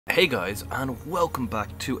Hey guys, and welcome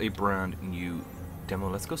back to a brand new demo.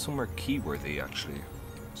 Let's go somewhere keyworthy actually.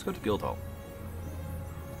 Let's go to Guildhall.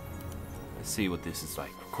 Let's see what this is like,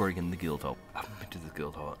 recording in the Guildhall. I haven't been to the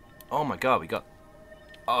Guildhall. Oh my god, we got...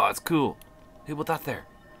 Oh, it's cool. Who put that there?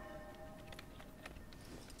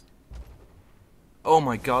 Oh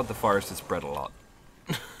my god, the forest has spread a lot.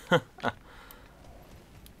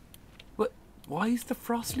 What? Why is the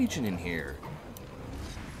Frost Legion in here?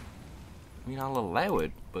 I mean, I'll allow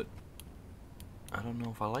it, but I don't know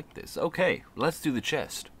if I like this. Okay, let's do the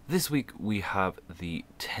chest. This week we have the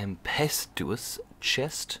Tempestuous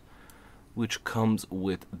Chest, which comes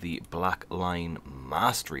with the Black Lion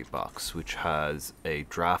Mastery Box, which has a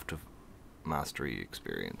draft of mastery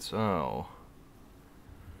experience. Oh.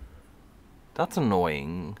 That's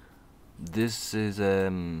annoying. This is,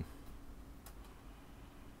 to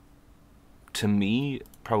me,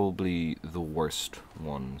 probably the worst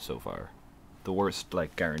one so far. The worst,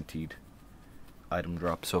 like, guaranteed item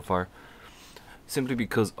drop so far. Simply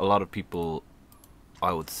because a lot of people,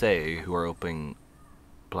 I would say, who are opening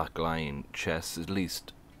Black Lion chests, at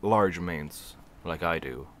least large amounts, like I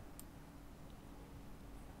do,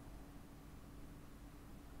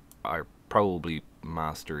 are probably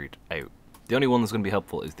mastered out. The only one that's going to be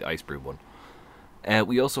helpful is the Ice Brew one.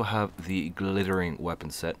 We also have the Glittering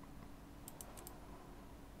Weapon set.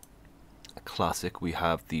 Classic. We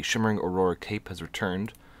have the Shimmering Aurora Cape has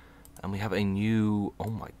returned, and we have a new, oh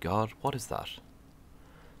my god, what is that?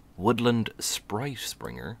 Woodland Sprite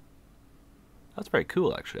Springer. That's very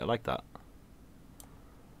cool actually, I like that.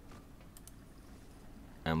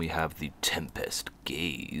 And we have the Tempest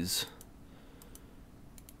Gaze,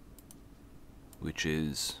 which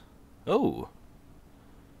is, oh,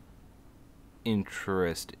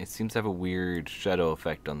 interesting. It seems to have a weird shadow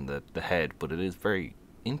effect on the head, but it is very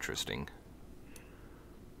interesting.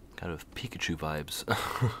 Kind of Pikachu vibes.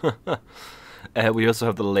 We also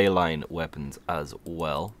have the Ley Line weapons as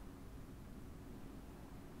well,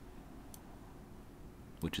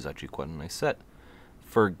 which is actually quite a nice set.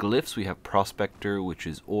 For glyphs, we have Prospector, which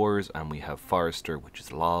is ores, and we have Forester, which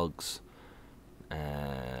is logs.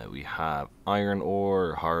 We have iron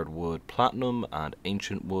ore, hardwood, platinum, and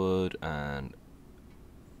ancient wood, and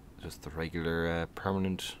just the regular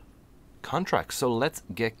permanent contracts. So let's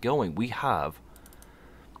get going. We have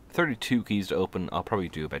 32 keys to open. I'll probably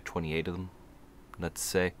do about 28 of them, let's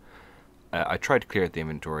say. I tried to clear out the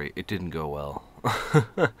inventory. It didn't go well.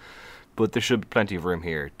 But there should be plenty of room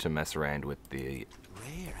here to mess around with the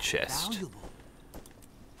chest.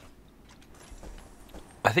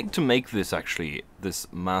 I think to make this actually,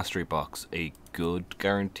 this mastery box, a good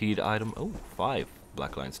guaranteed item, oh, 5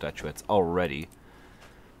 Black Lion statuettes already,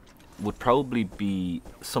 would probably be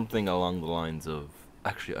something along the lines of,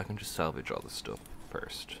 actually I can just salvage all this stuff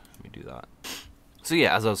first. Let me do that. So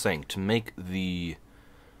yeah, as I was saying, to make the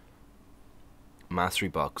mastery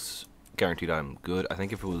box guaranteed item good, I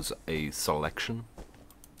think if it was a selection,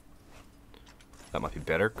 that might be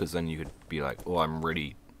better, because then you could be like, oh, I'm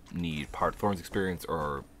really need Part Thorns experience,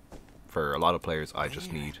 or for a lot of players, I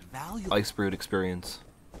just need Ice Brewed experience.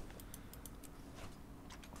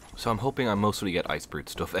 So I'm hoping I mostly get Ice Brewed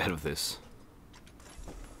stuff out of this.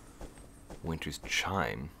 Winter's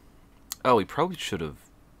Chime. Oh, we probably should have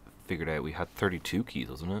figured out we had 32 keys,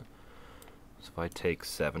 wasn't it? So if I take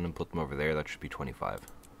 7 and put them over there, that should be 25.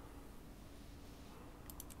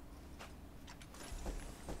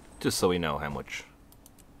 Just so we know how much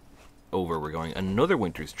over we're going. Another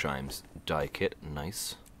Winter's Chimes die kit.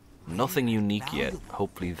 Nice. Nothing unique yet.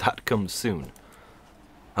 Hopefully that comes soon.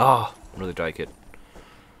 Ah, oh, another die kit.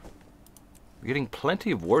 We're getting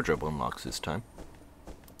plenty of wardrobe unlocks this time,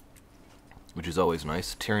 which is always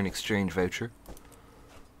nice. Tyrian exchange voucher.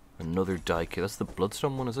 Another die kit. That's the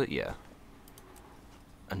Bloodstone one, is it? Yeah.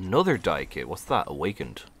 Another die kit. What's that?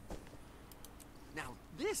 Awakened. Now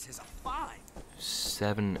this is a find.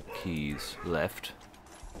 7 keys left.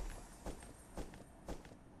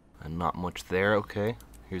 And not much there. Okay.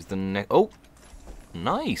 Here's the next. Oh,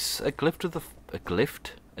 nice. A glyph of the a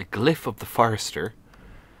glyph of the Forester,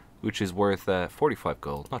 which is worth 45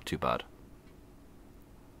 gold. Not too bad.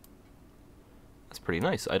 That's pretty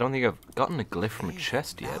nice. I don't think I've gotten a glyph from a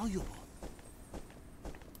chest yet.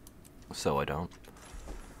 So I don't.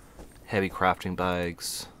 Heavy crafting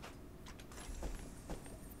bags.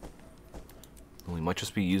 We might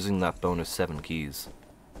just be using that bonus 7 keys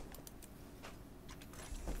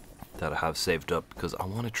that I have saved up, because I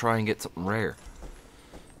want to try and get something rare.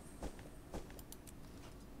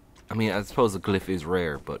 I mean, I suppose the glyph is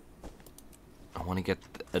rare, but I want to get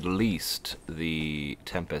at least the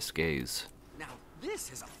Tempest Gaze. Now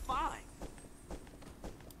this is a find.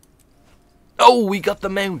 Oh, we got the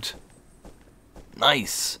mount.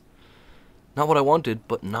 Nice. Not what I wanted,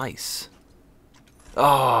 but nice.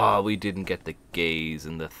 Oh, we didn't get the gaze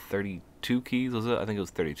and the 32 keys, was it? I think it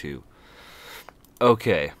was 32.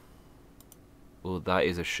 Okay. Well, that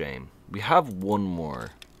is a shame. We have one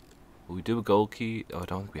more. Will we do a gold key? Oh, I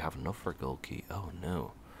don't think we have enough for a gold key. Oh,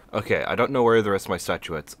 no. Okay, I don't know where the rest of my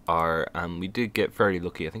statuettes are, and we did get fairly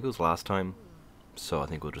lucky. I think it was last time. So I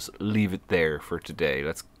think we'll just leave it there for today.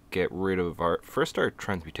 Let's get rid of our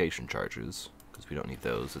transmutation charges, because we don't need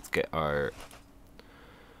those. Let's get our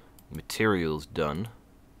materials done.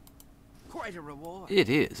 Quite a reward. It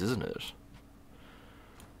is, isn't it?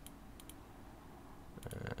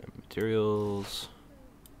 Materials.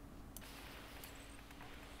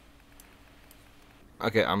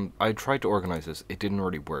 Okay, I tried to organize this. It didn't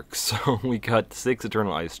really work. So we got 6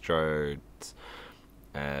 eternal ice shards,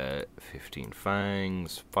 15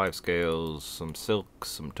 fangs, 5 scales, some silks,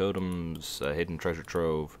 some totems, a hidden treasure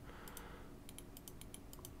trove.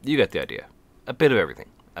 You get the idea. A bit of everything,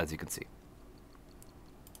 as you can see.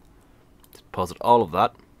 Deposit all of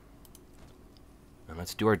that, and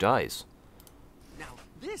let's do our dies. Now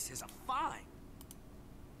this is a find.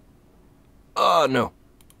 Oh no!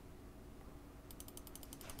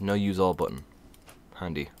 No use all button.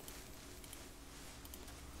 Handy.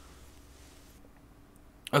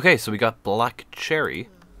 Okay, so we got black cherry.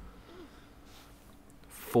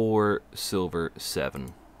 4 silver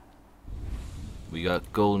 7. We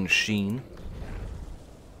got golden sheen.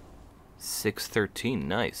 613.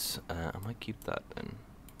 Nice. I might keep that then.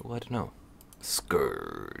 Oh, I don't know.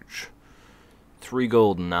 Scourge. 3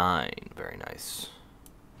 gold 9. Very nice.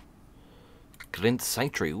 Glint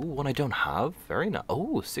Sanctuary. Ooh, one I don't have. Very nice.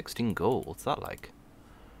 Oh, 16 gold. What's that like?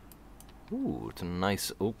 Ooh, it's a nice,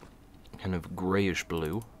 oh, kind of grayish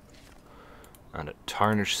blue. And a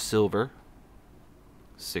tarnished silver.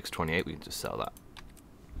 628. We can just sell that.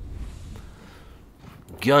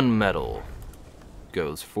 Gunmetal.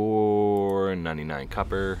 Goes for 99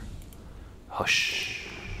 copper. Hush.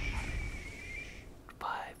 5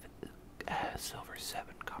 silver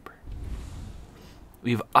 7 copper.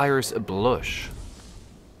 We have Iris Blush.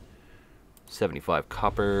 75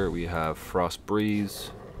 copper. We have Frost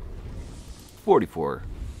Breeze. 44.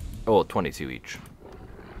 Oh, 22 each.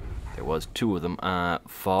 There was 2 of them.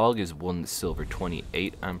 Fog is 1 silver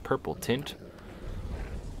 28 and purple tint.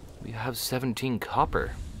 We have 17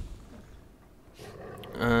 copper.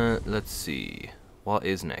 Let's see. What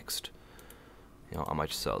is next? You know, I might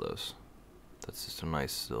just sell those. That's just a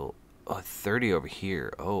nice little... Oh, 30 over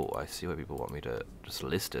here. Oh, I see why people want me to just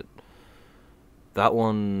list it. That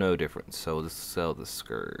one, no difference. So we'll just sell the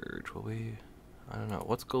Scourge, will we? I don't know.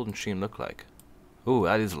 What's Golden Sheen look like? Ooh,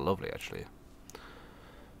 that is lovely, actually.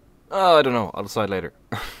 Oh, I don't know. I'll decide later.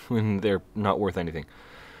 When they're not worth anything.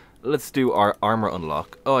 Let's do our armor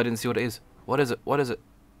unlock. Oh, I didn't see what it is. What is it? What is it?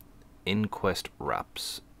 Inquest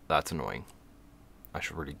wraps. That's annoying. I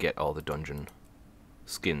should really get all the dungeon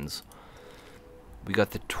skins. We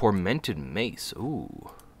got the Tormented Mace.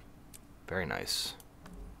 Ooh. Very nice.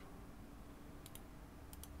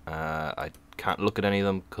 I can't look at any of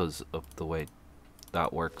them because of the way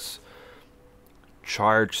that works.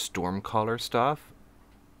 Charged Stormcaller Staff?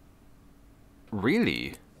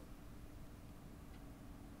 Really?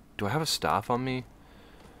 Do I have a staff on me?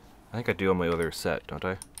 I think I do on my other set, don't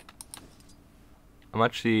I? I'm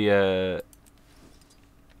actually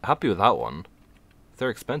happy with that one.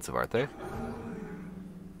 They're expensive, aren't they?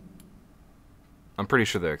 I'm pretty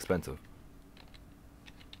sure they're expensive.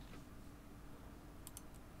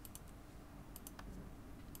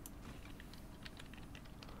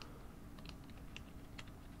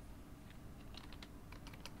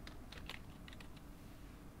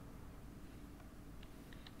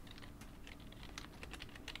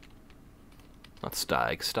 Not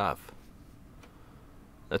stag, staff.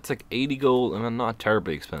 That's like 80 gold, and not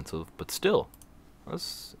terribly expensive, but still.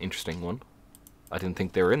 That's an interesting one. I didn't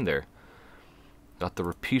think they were in there. Got the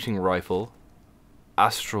Repeating Rifle,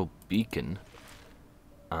 Astral Beacon,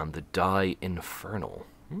 and the Die Infernal.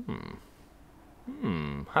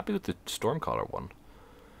 Happy with the Stormcaller one.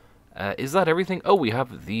 Is that everything? Oh, we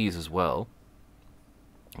have these as well.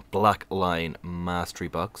 Black Lion Mastery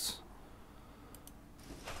Box.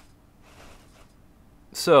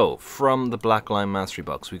 So, from the Black Lion Mastery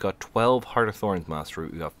Box, we got 12 Heart of Thorns Mastery,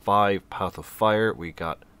 we got 5 Path of Fire, we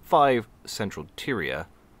got 5 Central Tyria,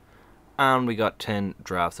 and we got 10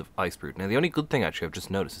 Drafts of Ice Brute. Now, the only good thing, actually, I've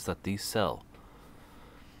just noticed is that these sell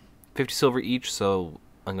 50 silver each, so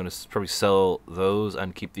I'm going to probably sell those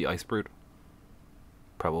and keep the Ice Brute.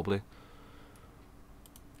 Probably.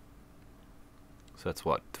 So that's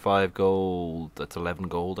what? 5 gold, that's 11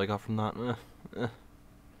 gold I got from that.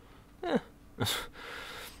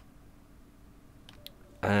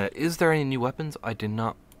 Is there any new weapons? I did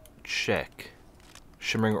not check.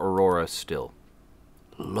 Shimmering Aurora still.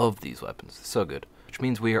 Love these weapons. So good. Which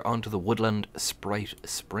means we are onto the Woodland Sprite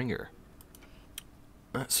Springer.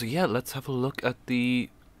 So yeah, let's have a look at the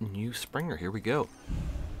new Springer. Here we go.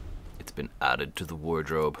 It's been added to the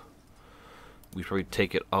wardrobe. We probably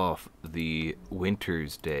take it off the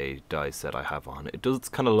Winter's Day dye set I have on. It does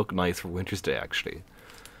kind of look nice for Winter's Day, actually.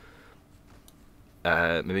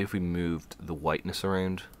 Maybe if we moved the whiteness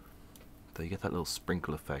around, though you get that little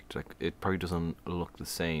sprinkle effect. Like, it probably doesn't look the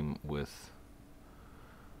same with...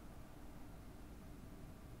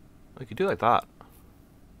 I could do like that.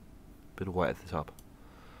 Bit of white at the top.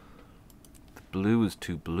 The blue is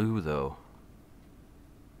too blue, though.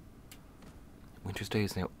 Winter's Day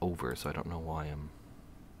is now over, so I don't know why I'm...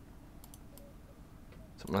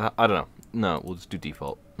 Something like that? I don't know. No, we'll just do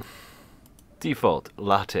default. Default,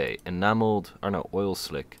 latte, enameled, or no, oil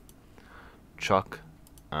slick, chalk,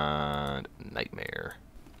 and nightmare.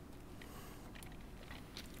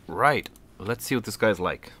 Right, let's see what this guy's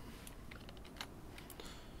like.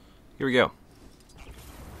 Here we go.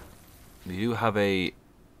 We do have a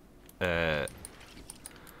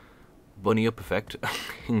bunny up effect,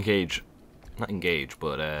 engage, not engage,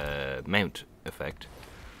 but mount effect.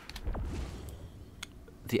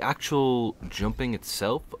 The actual jumping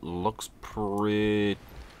itself looks pretty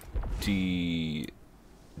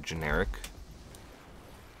generic.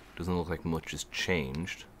 Doesn't look like much has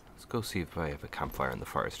changed. Let's go see if I have a campfire in the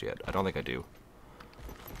forest yet. I don't think I do.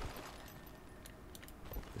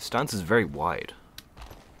 The stance is very wide.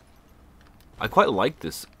 I quite like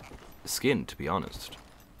this skin, to be honest.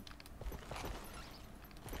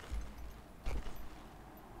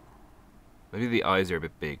 Maybe the eyes are a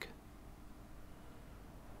bit big.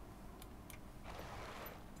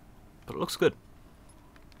 But it looks good.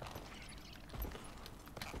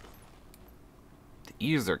 The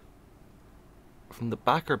ears are... from the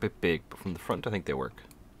back are a bit big, but from the front I think they work.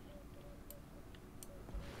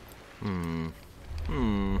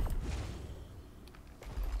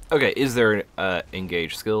 Okay, is there an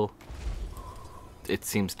engage skill? It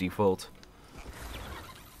seems default.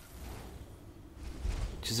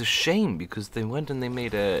 Which is a shame, because they went and they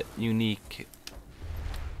made a unique,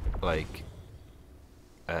 like,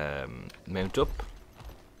 mount up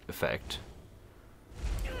effect.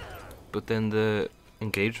 But then the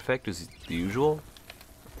engage effect is the usual,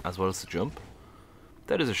 as well as the jump.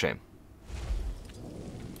 That is a shame.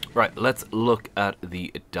 Right, let's look at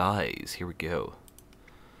the dyes. Here we go.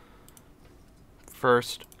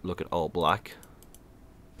 First, look at all black.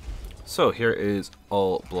 So here is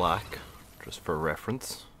all black, just for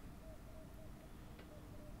reference.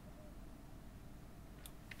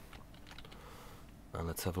 And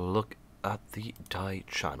let's have a look at the dye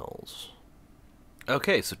channels.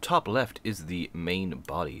 Okay, so top left is the main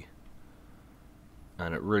body.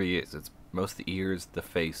 And it really is. It's most of the ears, the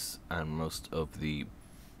face, and most of the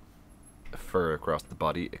fur across the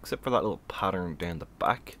body, except for that little pattern down the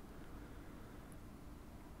back,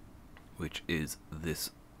 which is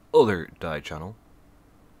this other dye channel,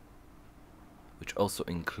 which also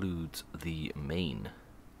includes the mane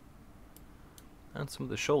and some of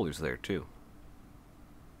the shoulders there too.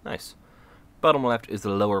 Nice. Bottom left is the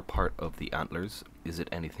lower part of the antlers. Is it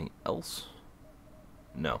anything else?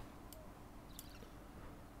 No.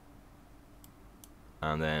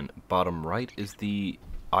 And then bottom right is the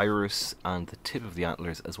iris and the tip of the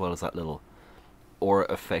antlers, as well as that little aura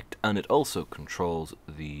effect, and it also controls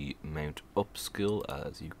the mount up skill,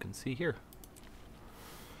 as you can see here.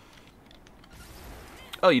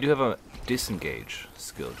 Oh, you do have a disengage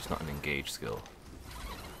skill, just not an engage skill.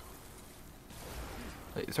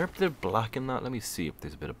 Wait, is there a bit of black in that? Let me see if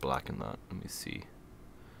there's a bit of black in that. Let me see.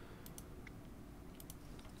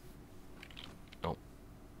 Oh.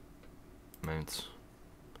 Mounts.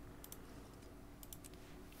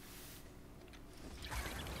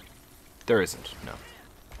 There isn't, no.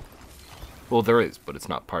 Well, there is, but it's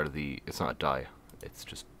not part of the... it's not a dye. It's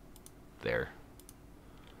just there.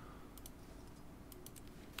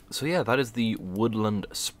 So yeah, that is the Woodland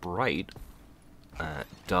Sprite.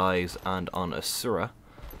 Dyes and on Asura.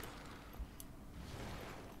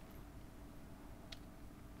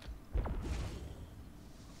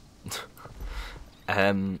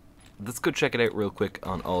 Let's go check it out real quick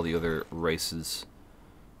on all the other races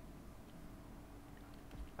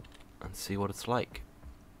and see what it's like.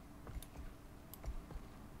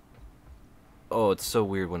 Oh, it's so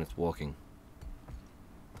weird when it's walking.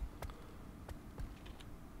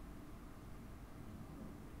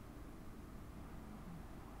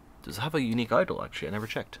 Does it have a unique idol, actually? I never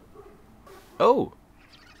checked. Oh!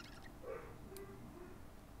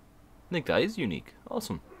 I think that is unique.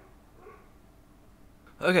 Awesome.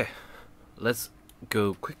 Okay, let's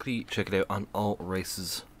go quickly check it out on all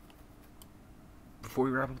races before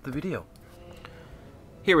we wrap up the video.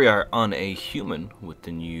 Here we are on a human with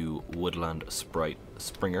the new Woodland Sprite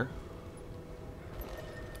Springer.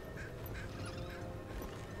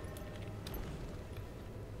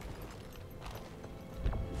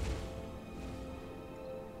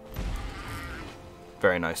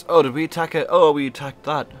 Very nice. Oh, did we attack it? Oh, we attacked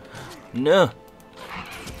that. No.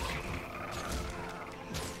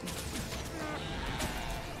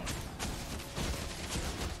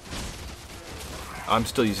 I'm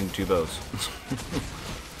still using 2 bows.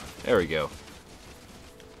 There we go.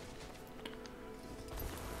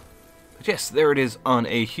 But yes, there it is on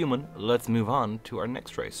a human. Let's move on to our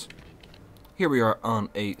next race. Here we are on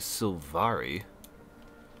a Sylvari.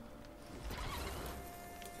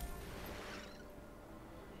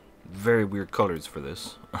 Very weird colors for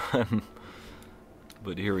this.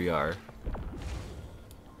 But here we are.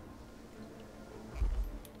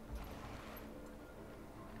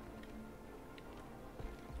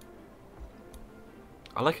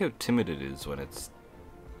 I like how timid it is when it's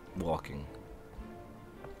walking.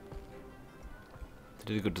 They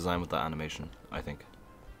did a good design with that animation, I think.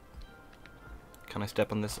 Can I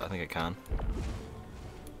step on this? I think I can.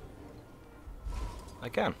 I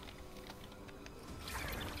can.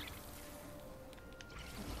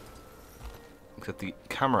 Except the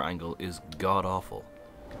camera angle is god-awful.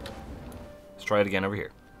 Let's try it again over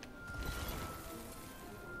here.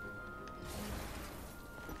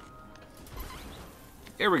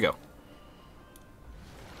 Here we go.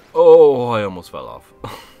 Oh, I almost fell off.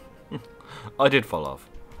 I did fall off.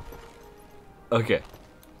 Okay.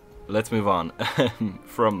 Let's move on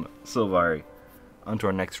from Sylvari onto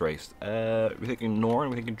our next race. We're thinking Norn,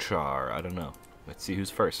 we're thinking Charr. I don't know. Let's see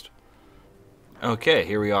who's first. Okay,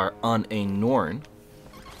 here we are on a Norn.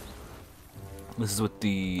 This is with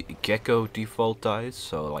the gecko default dyes,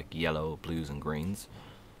 so like yellow, blues, and greens.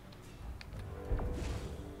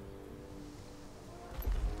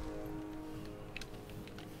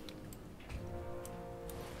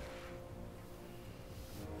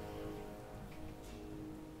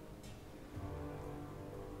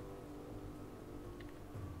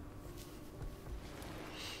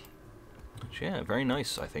 Yeah, very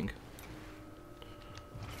nice, I think.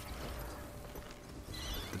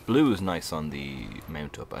 The blue is nice on the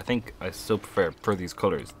mount up. I think I still prefer, for these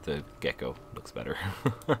colors, the gecko looks better.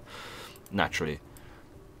 Naturally.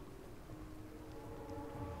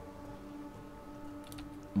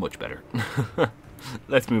 Much better.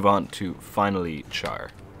 Let's move on to, finally,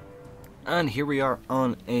 Charr. And here we are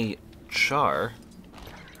on a Charr.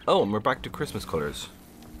 Oh, and we're back to Christmas colors.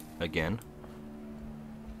 Again.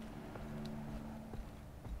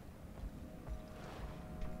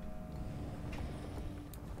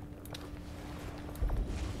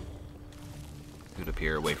 Up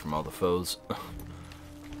here away from all the foes.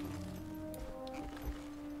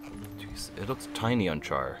 Jeez, it looks tiny on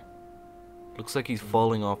Charr. Looks like he's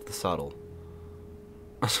falling off the saddle.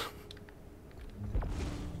 It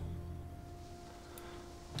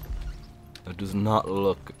does not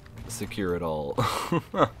look secure at all.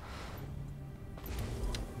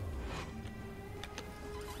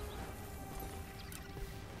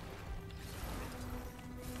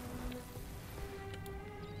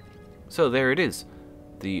 So there it is,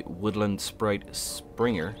 the Woodland Sprite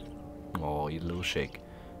Springer. Oh, you little shake.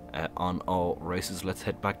 On all races, let's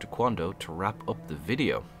head back to Quando to wrap up the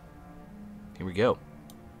video. Here we go.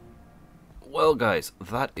 Well guys,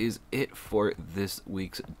 that is it for this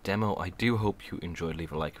week's demo. I do hope you enjoyed.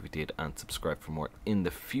 Leave a like if you did and subscribe for more in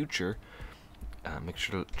the future. Make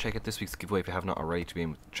sure to check out this week's giveaway if you have not already to be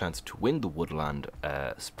in a chance to win the Woodland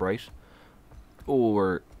Sprite.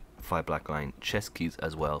 Or 5 Black Lion Chest keys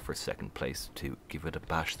as well for second place to give it a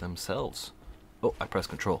bash themselves. Oh, I pressed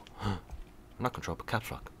control. Not control, but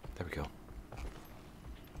caps lock. There we go.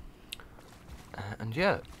 And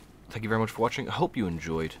yeah, thank you very much for watching. I hope you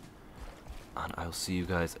enjoyed. And I'll see you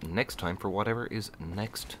guys next time for whatever is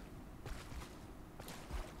next.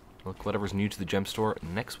 Look, whatever's new to the gem store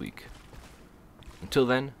next week. Until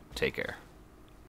then, take care.